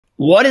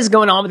What is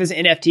going on with this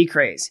NFT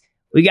craze?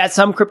 We got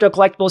some crypto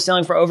collectibles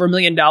selling for over $1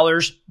 million.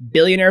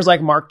 Billionaires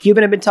like Mark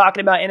Cuban have been talking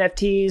about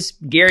NFTs.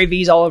 Gary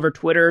V's all over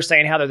Twitter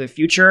saying how they're the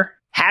future.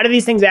 How do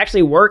these things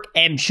actually work,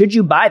 and should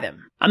you buy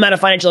them? I'm not a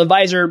financial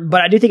advisor,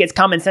 but I do think it's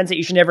common sense that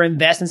you should never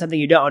invest in something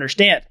you don't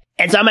understand.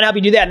 And so I'm going to help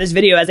you do that in this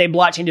video as a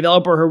blockchain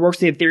developer who works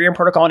the Ethereum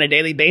protocol on a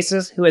daily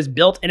basis, who has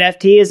built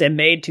NFTs and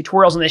made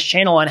tutorials on this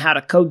channel on how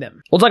to code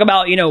them. We'll talk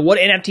about, what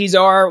NFTs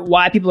are,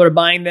 why people are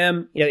buying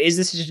them, is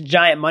this just a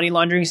giant money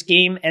laundering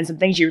scheme, and some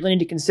things you really need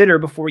to consider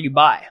before you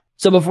buy.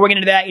 So before we get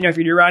into that, if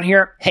you're new around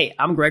here, hey,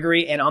 I'm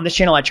Gregory, and on this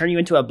channel, I turn you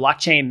into a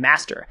blockchain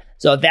master.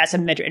 So if that's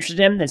something that you're interested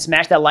in, then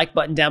smash that like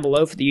button down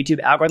below for the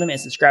YouTube algorithm and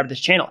subscribe to this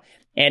channel.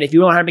 And if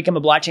you want to become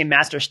a blockchain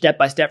master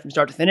step-by-step from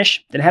start to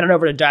finish, then head on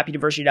over to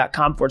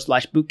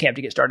dappuniversity.com/bootcamp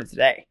to get started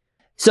today.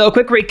 So a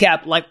quick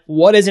recap,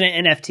 what is an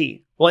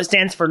NFT? Well, it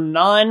stands for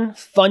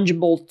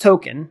non-fungible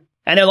token.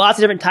 And there are lots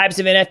of different types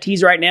of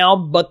NFTs right now,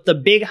 but the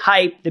big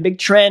hype, the big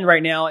trend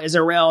right now is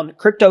around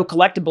crypto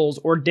collectibles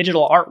or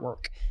digital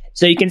artwork.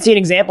 So you can see an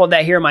example of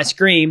that here on my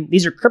screen.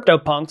 These are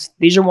CryptoPunks.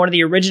 These are one of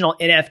the original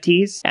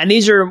NFTs, and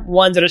these are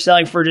ones that are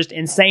selling for just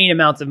insane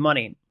amounts of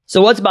money.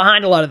 So what's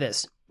behind a lot of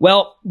this?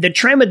 Well, the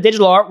trend with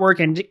digital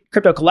artwork and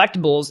crypto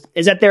collectibles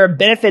is that there are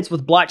benefits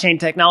with blockchain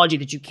technology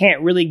that you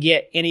can't really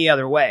get any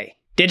other way.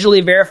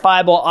 Digitally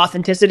verifiable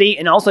authenticity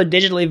and also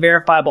digitally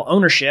verifiable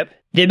ownership,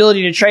 the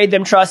ability to trade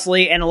them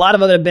trustly, and a lot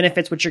of other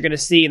benefits which you're going to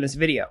see in this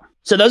video.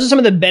 So those are some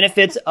of the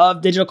benefits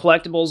of digital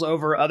collectibles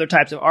over other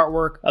types of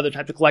artwork, other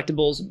types of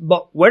collectibles,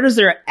 but where does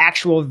their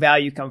actual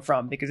value come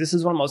from? Because this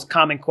is one of the most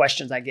common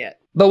questions I get.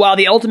 But while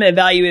the ultimate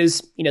value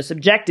is,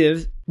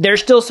 subjective,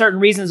 there's still certain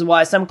reasons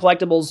why some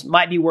collectibles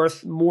might be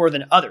worth more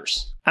than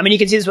others. I mean, you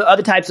can see this with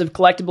other types of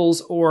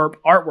collectibles or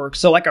artwork.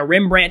 So like a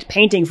Rembrandt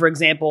painting, for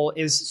example,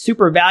 is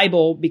super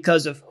valuable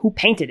because of who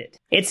painted it.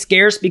 It's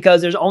scarce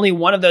because there's only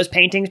one of those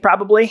paintings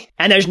probably,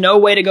 and there's no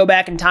way to go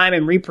back in time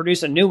and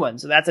reproduce a new one.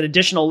 So that's an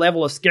additional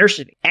level of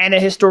scarcity and the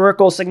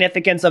historical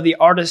significance of the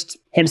artist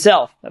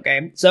himself.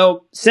 Okay.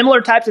 So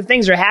similar types of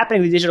things are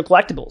happening with digital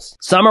collectibles.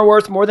 Some are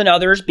worth more than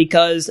others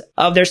because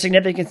of their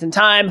significance in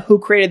time, who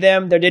created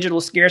them, their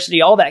digital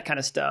scarcity, all that kind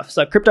of stuff.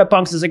 So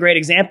CryptoPunks is a great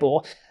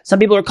example. Some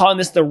people are calling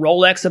this the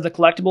Rolex of the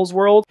collectibles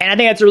world. And I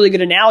think that's a really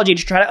good analogy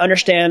to try to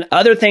understand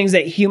other things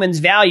that humans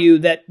value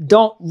that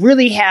don't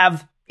really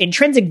have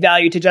intrinsic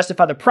value to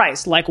justify the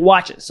price, like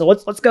watches. So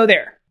let's go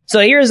there. So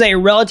here's a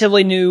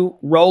relatively new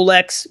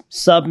Rolex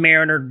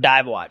Submariner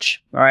dive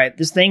watch. All right,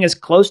 this thing is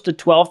close to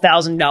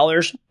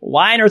 $12,000.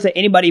 Why on earth would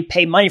anybody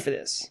pay money for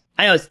this?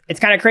 I know it's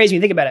kind of crazy when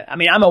you think about it. I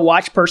mean, I'm a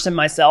watch person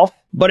myself,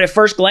 but at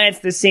first glance,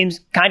 this seems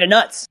kind of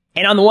nuts.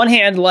 And on the one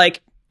hand,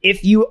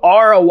 if you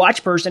are a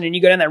watch person and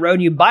you go down that road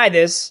and you buy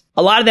this,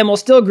 a lot of them will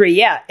still agree,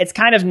 yeah, it's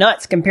kind of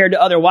nuts compared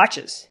to other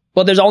watches.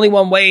 Well, there's only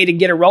one way to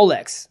get a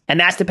Rolex, and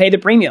that's to pay the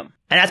premium.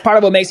 And that's part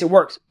of what makes it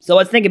work. So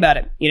let's think about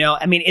it.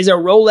 Is a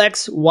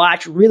Rolex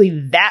watch really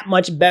that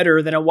much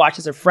better than a watch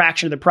that's a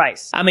fraction of the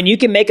price? I mean, you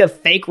can make a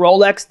fake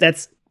Rolex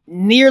that's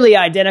nearly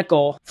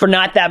identical for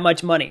not that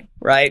much money,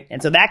 right?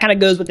 And so that kind of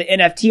goes with the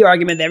NFT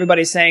argument that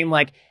everybody's saying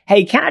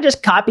hey, can I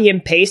just copy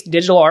and paste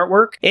digital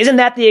artwork? Isn't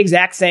that the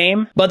exact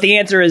same? But the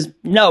answer is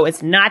no,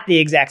 it's not the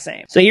exact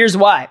same. So here's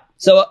why.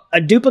 So a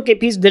duplicate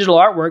piece of digital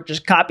artwork,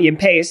 just copy and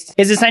paste,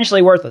 is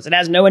essentially worthless. It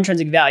has no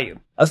intrinsic value.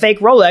 A fake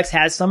Rolex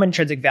has some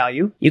intrinsic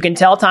value. You can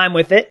tell time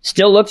with it,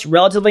 still looks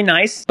relatively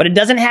nice, but it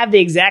doesn't have the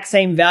exact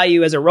same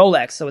value as a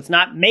Rolex, so it's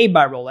not made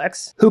by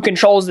Rolex, who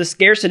controls the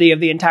scarcity of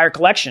the entire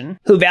collection,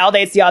 who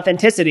validates the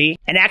authenticity,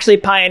 and actually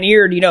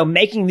pioneered,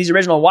 making these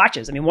original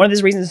watches. I mean, one of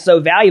the reasons it's so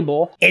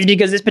valuable is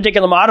because this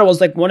particular model was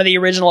one of the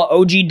original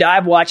OG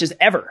dive watches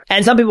ever.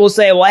 And some people will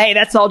say, well, hey,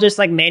 that's all just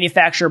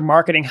manufacturer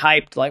marketing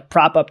hype to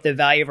prop up the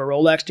value of a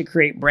Rolex to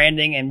create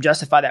branding and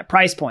justify that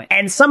price point.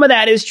 And some of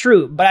that is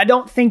true, but I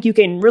don't think you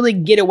can really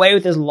get away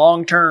with this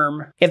long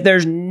term if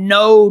there's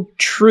no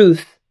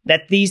truth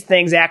that these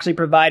things actually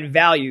provide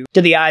value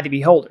to the eye of the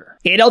beholder.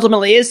 It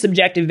ultimately is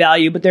subjective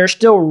value, but there are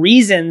still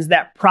reasons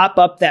that prop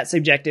up that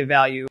subjective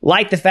value,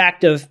 like the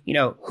fact of,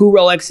 who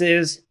Rolex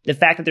is, the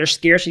fact that there's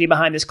scarcity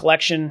behind this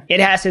collection. It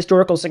has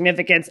historical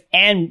significance,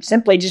 and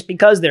simply just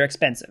because they're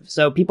expensive.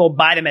 So people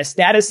buy them as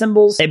status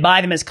symbols, they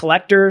buy them as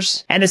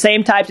collectors, and the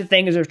same types of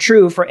things are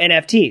true for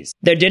NFTs.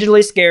 They're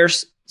digitally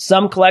scarce.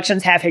 Some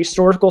collections have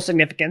historical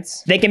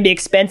significance. They can be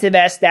expensive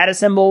as status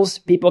symbols.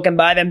 People can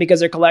buy them because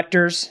they're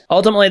collectors.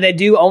 Ultimately, they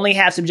do only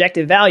have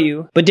subjective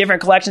value, but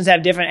different collections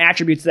have different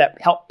attributes that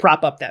help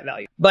prop up that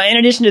value. But in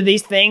addition to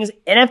these things,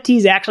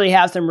 NFTs actually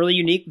have some really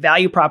unique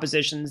value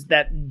propositions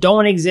that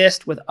don't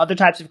exist with other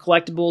types of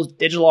collectibles,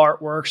 digital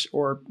artworks,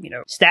 or,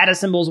 status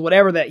symbols,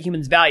 whatever that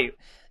humans value.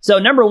 So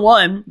number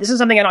one, this is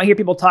something I don't hear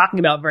people talking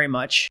about very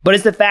much, but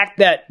it's the fact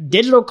that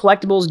digital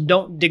collectibles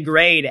don't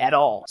degrade at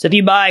all. So if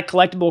you buy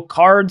collectible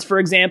cards, for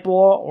example,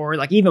 or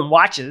even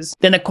watches,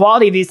 then the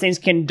quality of these things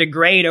can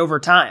degrade over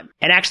time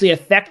and actually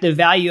affect the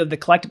value of the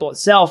collectible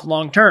itself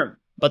long term.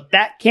 But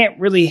that can't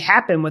really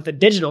happen with a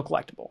digital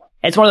collectible.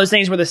 It's one of those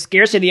things where the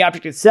scarcity of the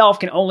object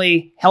itself can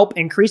only help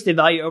increase the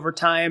value over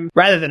time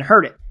rather than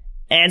hurt it.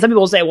 And some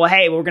people say, well,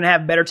 hey, we're going to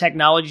have better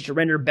technology to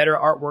render better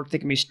artwork that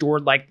can be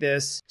stored like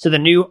this. So the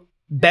new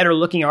better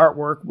looking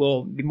artwork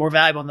will be more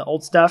valuable than the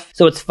old stuff.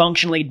 So it's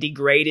functionally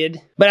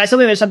degraded. But I still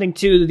think there's something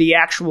to the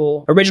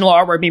actual original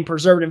artwork being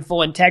preserved in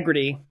full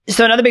integrity.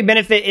 So another big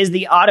benefit is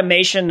the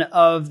automation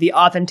of the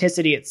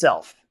authenticity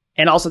itself.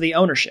 And also the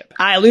ownership.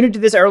 I alluded to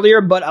this earlier,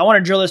 but I want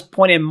to drill this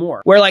point in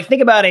more. Where like,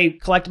 think about a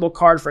collectible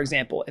card, for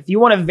example. If you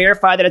want to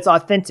verify that it's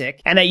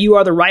authentic and that you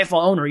are the rightful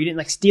owner, you didn't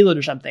like steal it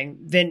or something,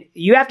 then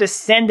you have to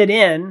send it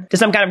in to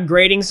some kind of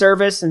grading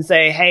service and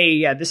say, hey,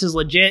 yeah, this is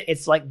legit.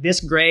 It's like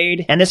this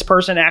grade. And this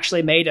person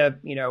actually made a,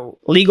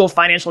 legal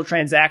financial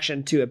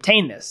transaction to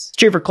obtain this. It's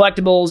true for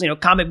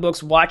collectibles, comic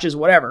books, watches,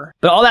 whatever.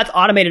 But all that's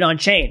automated on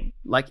chain.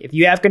 Like if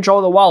you have control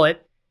of the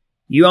wallet,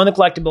 you own the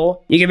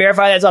collectible. You can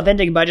verify that it's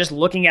authentic by just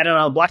looking at it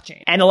on a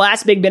blockchain. And the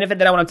last big benefit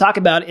that I want to talk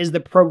about is the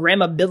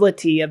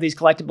programmability of these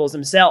collectibles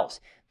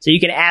themselves. So you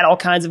can add all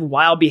kinds of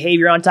wild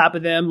behavior on top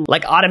of them,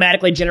 like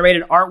automatically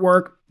generated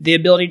artwork, the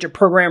ability to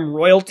program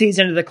royalties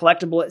into the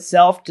collectible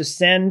itself to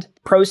send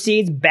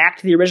proceeds back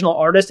to the original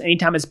artist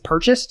anytime it's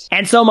purchased,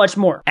 and so much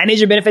more. And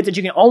these are benefits that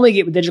you can only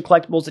get with digital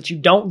collectibles that you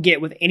don't get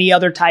with any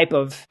other type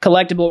of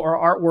collectible or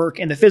artwork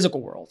in the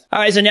physical world. All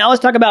right, so now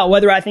let's talk about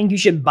whether I think you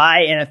should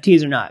buy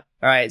NFTs or not.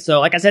 All right, so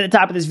like I said at the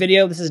top of this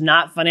video, this is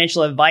not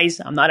financial advice.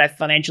 I'm not a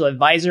financial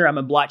advisor. I'm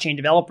a blockchain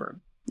developer.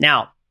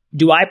 Now,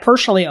 do I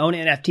personally own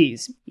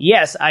NFTs?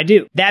 Yes, I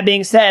do. That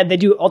being said, they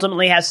do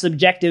ultimately have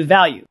subjective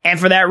value. And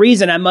for that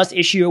reason, I must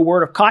issue a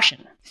word of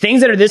caution.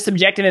 Things that are this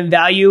subjective in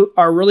value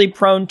are really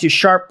prone to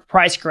sharp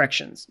price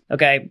corrections.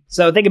 Okay.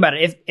 So think about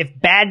it. If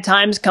bad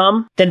times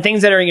come, then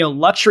things that are,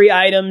 luxury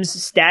items,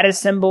 status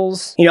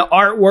symbols,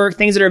 artwork,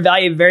 things that are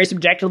valued very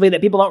subjectively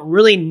that people don't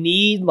really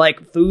need,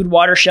 like food,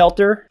 water,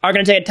 shelter, are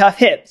going to take a tough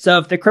hit. So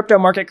if the crypto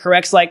market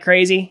corrects like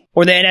crazy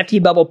or the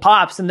NFT bubble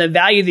pops, then the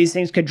value of these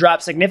things could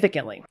drop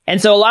significantly. And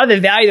so a lot of the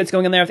value that's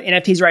going on there with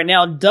NFTs right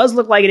now does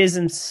look like it is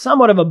in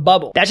somewhat of a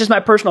bubble. That's just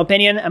my personal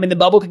opinion. I mean, the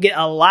bubble could get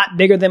a lot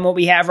bigger than what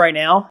we have right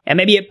now. And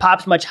maybe it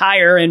pops much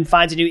higher and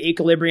finds a new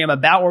equilibrium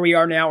about where we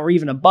are now or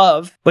even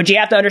above. But you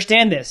have to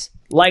understand this.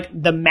 Like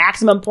the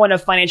maximum point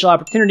of financial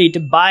opportunity to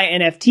buy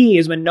NFT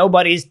is when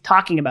nobody's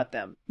talking about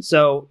them.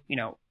 So,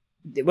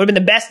 it would have been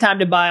the best time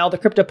to buy all the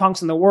crypto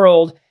punks in the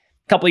world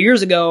a couple of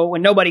years ago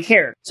when nobody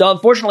cared. So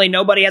unfortunately,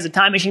 nobody has a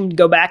time machine to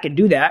go back and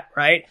do that,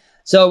 right?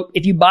 So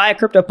if you buy a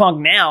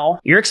CryptoPunk now,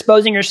 you're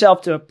exposing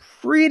yourself to a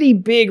pretty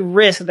big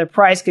risk that the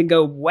price could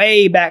go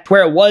way back to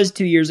where it was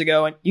 2 years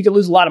ago and you could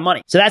lose a lot of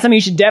money. So that's something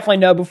you should definitely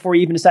know before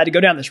you even decide to go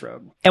down this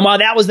road. And while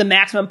that was the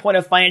maximum point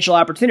of financial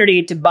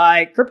opportunity to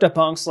buy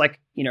CryptoPunks like,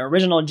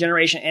 original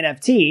generation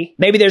NFT,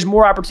 maybe there's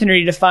more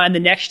opportunity to find the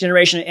next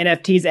generation of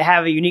NFTs that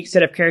have a unique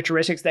set of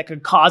characteristics that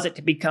could cause it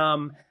to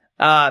become,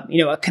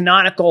 a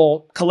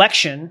canonical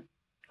collection.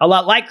 A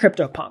lot like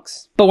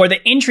CryptoPunks, but where the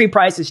entry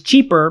price is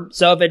cheaper.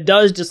 So if it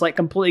does just like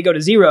completely go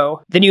to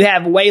zero, then you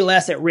have way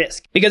less at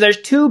risk because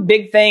there's two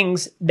big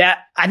things that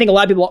I think a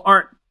lot of people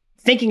aren't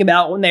thinking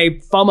about when they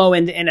FOMO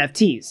into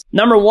NFTs.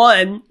 Number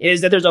one is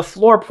that there's a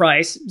floor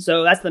price.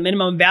 So that's the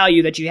minimum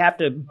value that you have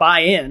to buy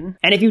in.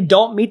 And if you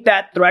don't meet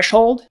that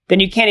threshold, then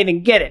you can't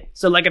even get it.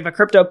 So like if a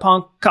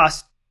CryptoPunk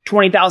costs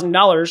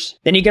 $20,000,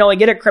 then you can only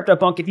get a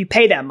CryptoPunk if you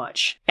pay that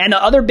much. And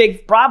the other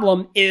big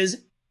problem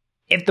is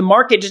if the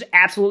market just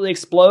absolutely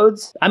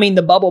explodes,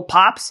 the bubble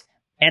pops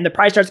and the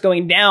price starts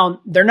going down,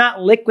 they're not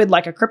liquid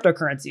like a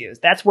cryptocurrency is.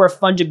 That's where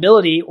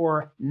fungibility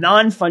or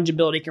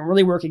non-fungibility can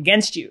really work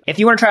against you. If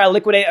you want to try to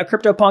liquidate a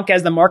CryptoPunk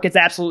as the market's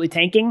absolutely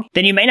tanking,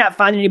 then you may not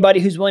find anybody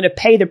who's willing to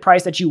pay the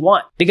price that you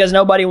want because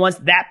nobody wants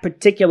that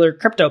particular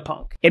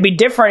CryptoPunk. It'd be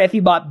different if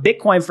you bought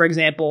Bitcoin, for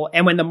example,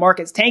 and when the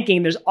market's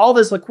tanking, there's all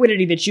this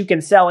liquidity that you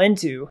can sell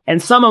into,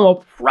 and someone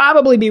will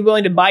probably be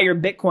willing to buy your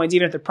Bitcoins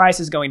even if the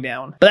price is going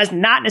down. But that's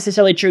not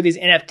necessarily true of these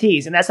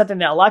NFTs, and that's something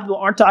that a lot of people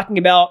aren't talking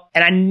about,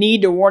 and I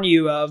need to warn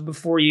you of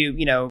before you,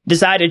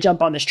 decide to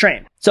jump on this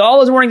train. So all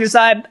those warnings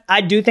aside,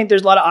 I do think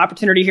there's a lot of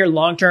opportunity here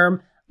long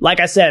term. Like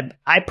I said,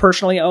 I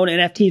personally own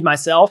NFTs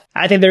myself.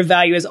 I think their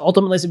value is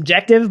ultimately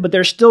subjective, but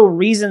there's still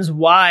reasons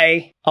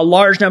why a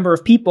large number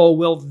of people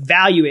will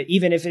value it,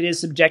 even if it is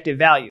subjective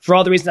value, for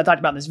all the reasons I talked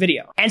about in this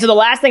video. And so the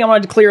last thing I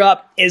wanted to clear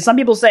up is some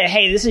people say,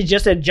 hey, this is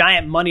just a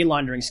giant money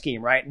laundering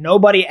scheme, right?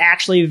 Nobody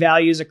actually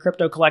values a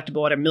crypto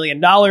collectible at $1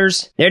 million.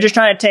 They're just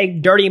trying to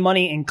take dirty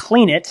money and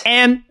clean it.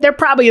 And there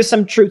probably is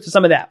some truth to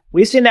some of that.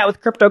 We've seen that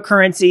with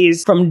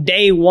cryptocurrencies from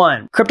day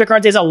one.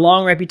 Cryptocurrency has a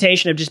long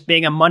reputation of just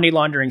being a money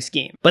laundering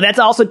scheme. But that's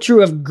also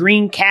true of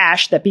green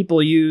cash that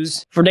people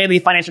use for daily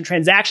financial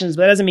transactions,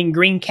 but that doesn't mean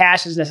green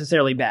cash is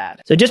necessarily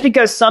bad. So just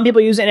because some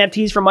people use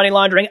NFTs for money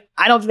laundering,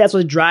 I don't think that's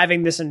what's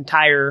driving this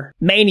entire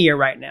mania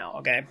right now,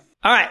 okay?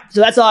 All right, so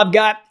that's all I've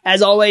got.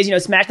 As always,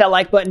 smash that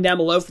like button down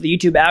below for the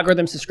YouTube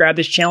algorithm. Subscribe to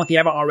this channel if you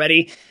haven't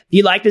already. If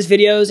you like this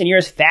videos and you're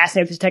as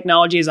fascinated with this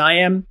technology as I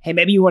am, hey,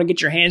 maybe you want to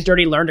get your hands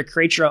dirty, learn to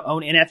create your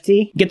own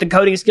NFT, get the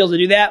coding skills to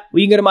do that.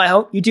 Well, you can go to my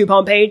YouTube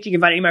homepage. You can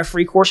find any of my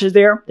free courses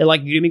there. They're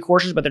like Udemy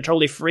courses, but they're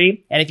totally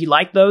free. And if you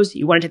like those,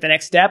 you want to take the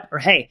next step, or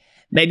hey,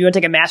 Maybe you want to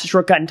take a master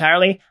shortcut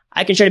entirely?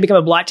 I can show you to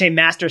become a blockchain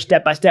master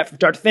step-by-step from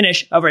start to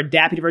finish over at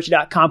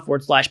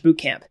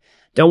dappuniversity.com/bootcamp.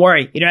 Don't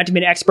worry, you don't have to be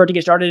an expert to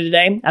get started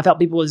today. I've helped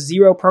people with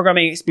zero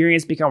programming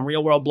experience become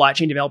real-world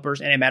blockchain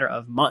developers in a matter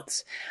of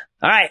months.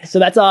 All right, so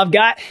that's all I've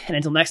got. And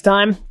until next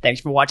time,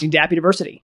 thanks for watching Dapp University.